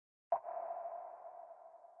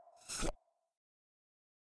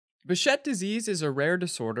Behcet disease is a rare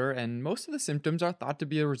disorder, and most of the symptoms are thought to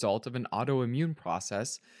be a result of an autoimmune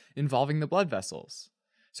process involving the blood vessels.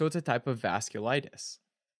 So it's a type of vasculitis.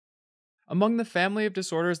 Among the family of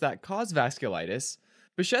disorders that cause vasculitis,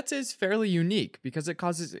 Behcet's is fairly unique because it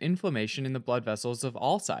causes inflammation in the blood vessels of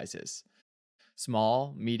all sizes,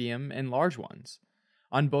 small, medium, and large ones,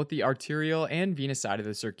 on both the arterial and venous side of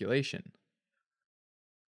the circulation.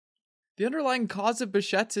 The underlying cause of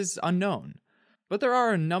Behcet's is unknown, but there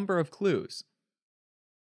are a number of clues.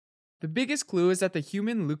 The biggest clue is that the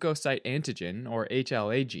human leukocyte antigen, or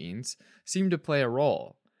HLA genes, seem to play a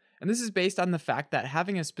role, and this is based on the fact that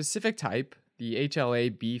having a specific type, the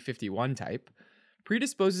HLA-B51 type,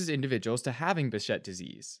 predisposes individuals to having Behcet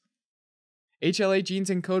disease. HLA genes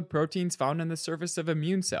encode proteins found on the surface of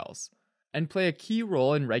immune cells, and play a key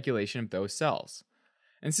role in regulation of those cells.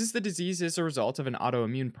 And since the disease is a result of an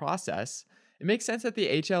autoimmune process, it makes sense that the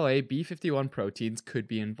HLA-B51 proteins could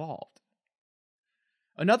be involved.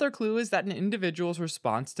 Another clue is that an individual's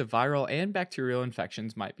response to viral and bacterial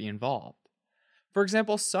infections might be involved. For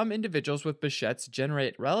example, some individuals with Behcet's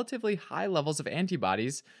generate relatively high levels of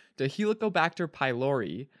antibodies to Helicobacter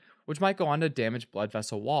pylori, which might go on to damage blood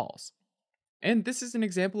vessel walls. And this is an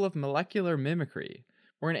example of molecular mimicry,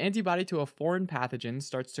 where an antibody to a foreign pathogen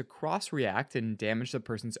starts to cross-react and damage the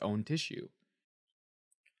person's own tissue.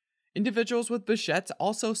 Individuals with Behcet's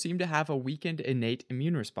also seem to have a weakened innate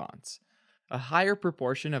immune response, a higher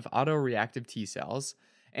proportion of autoreactive T cells,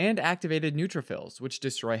 and activated neutrophils, which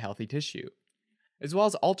destroy healthy tissue, as well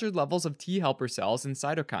as altered levels of T helper cells and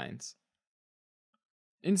cytokines.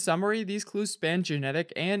 In summary, these clues span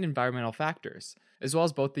genetic and environmental factors, as well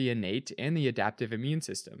as both the innate and the adaptive immune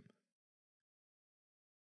system.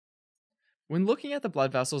 When looking at the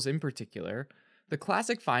blood vessels in particular, the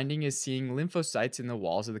classic finding is seeing lymphocytes in the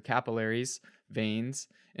walls of the capillaries, veins,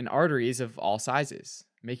 and arteries of all sizes,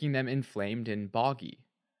 making them inflamed and boggy.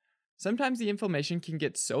 Sometimes the inflammation can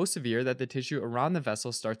get so severe that the tissue around the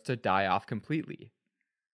vessel starts to die off completely.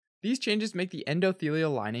 These changes make the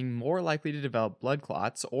endothelial lining more likely to develop blood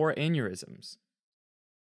clots or aneurysms.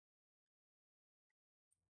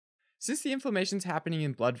 Since the inflammation is happening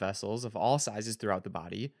in blood vessels of all sizes throughout the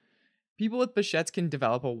body, people with Behcet's can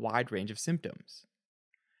develop a wide range of symptoms.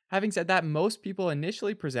 Having said that, most people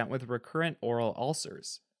initially present with recurrent oral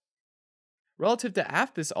ulcers. Relative to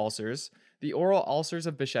aphthous ulcers, the oral ulcers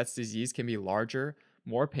of Behcet's disease can be larger,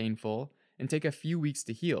 more painful, and take a few weeks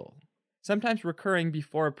to heal, sometimes recurring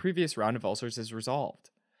before a previous round of ulcers is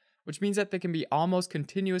resolved, which means that they can be almost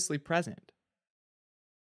continuously present.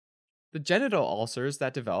 The genital ulcers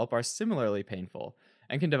that develop are similarly painful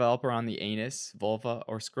and can develop around the anus, vulva,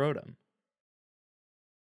 or scrotum.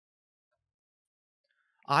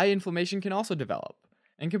 Eye inflammation can also develop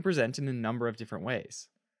and can present in a number of different ways.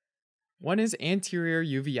 One is anterior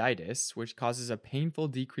uveitis, which causes a painful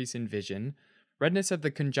decrease in vision, redness of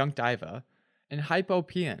the conjunctiva, and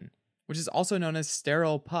hypopyon, which is also known as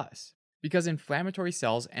sterile pus, because inflammatory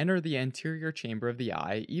cells enter the anterior chamber of the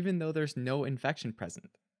eye even though there's no infection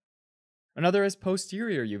present. Another is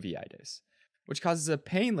posterior uveitis, which causes a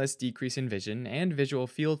painless decrease in vision and visual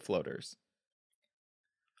field floaters.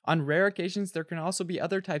 On rare occasions, there can also be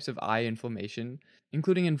other types of eye inflammation,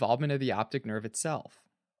 including involvement of the optic nerve itself.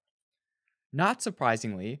 Not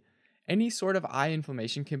surprisingly, any sort of eye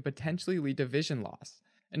inflammation can potentially lead to vision loss,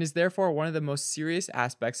 and is therefore one of the most serious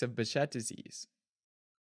aspects of Behcet disease.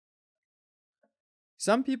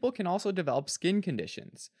 Some people can also develop skin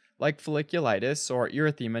conditions, like folliculitis or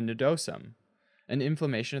erythema nodosum, an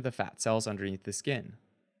inflammation of the fat cells underneath the skin.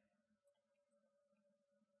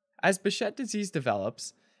 As Behcet disease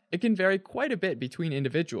develops, it can vary quite a bit between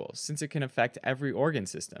individuals since it can affect every organ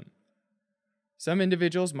system. Some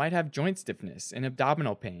individuals might have joint stiffness and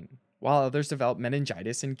abdominal pain, while others develop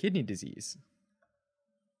meningitis and kidney disease.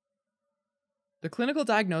 The clinical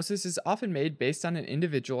diagnosis is often made based on an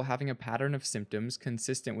individual having a pattern of symptoms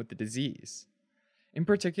consistent with the disease, in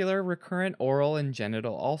particular recurrent oral and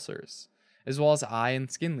genital ulcers, as well as eye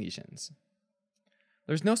and skin lesions.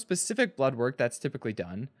 There's no specific blood work that's typically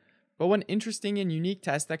done, but one interesting and unique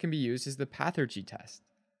test that can be used is the pathology test.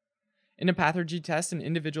 In a pathology test, an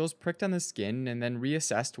individual is pricked on the skin and then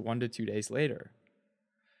reassessed 1 to 2 days later.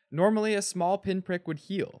 Normally, a small pinprick would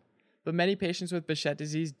heal, but many patients with Behcet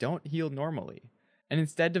disease don't heal normally, and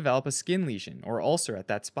instead develop a skin lesion or ulcer at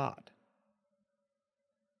that spot.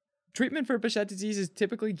 Treatment for Behcet disease is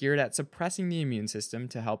typically geared at suppressing the immune system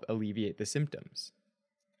to help alleviate the symptoms.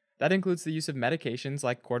 That includes the use of medications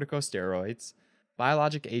like corticosteroids,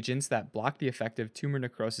 biologic agents that block the effect of tumor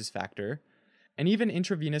necrosis factor, and even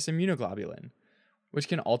intravenous immunoglobulin, which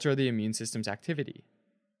can alter the immune system's activity.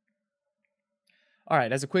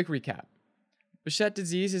 Alright, as a quick recap, Behcet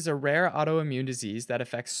disease is a rare autoimmune disease that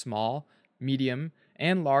affects small, medium,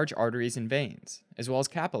 and large arteries and veins, as well as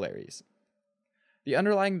capillaries. The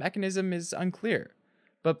underlying mechanism is unclear,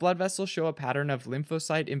 but blood vessels show a pattern of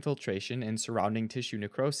lymphocyte infiltration and surrounding tissue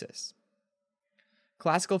necrosis.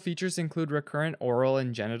 Classical features include recurrent oral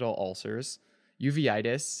and genital ulcers,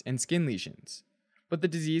 uveitis, and skin lesions, but the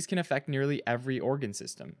disease can affect nearly every organ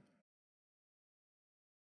system.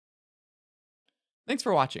 Thanks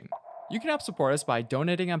for watching. You can help support us by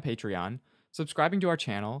donating on Patreon, subscribing to our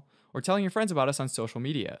channel, or telling your friends about us on social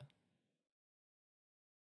media.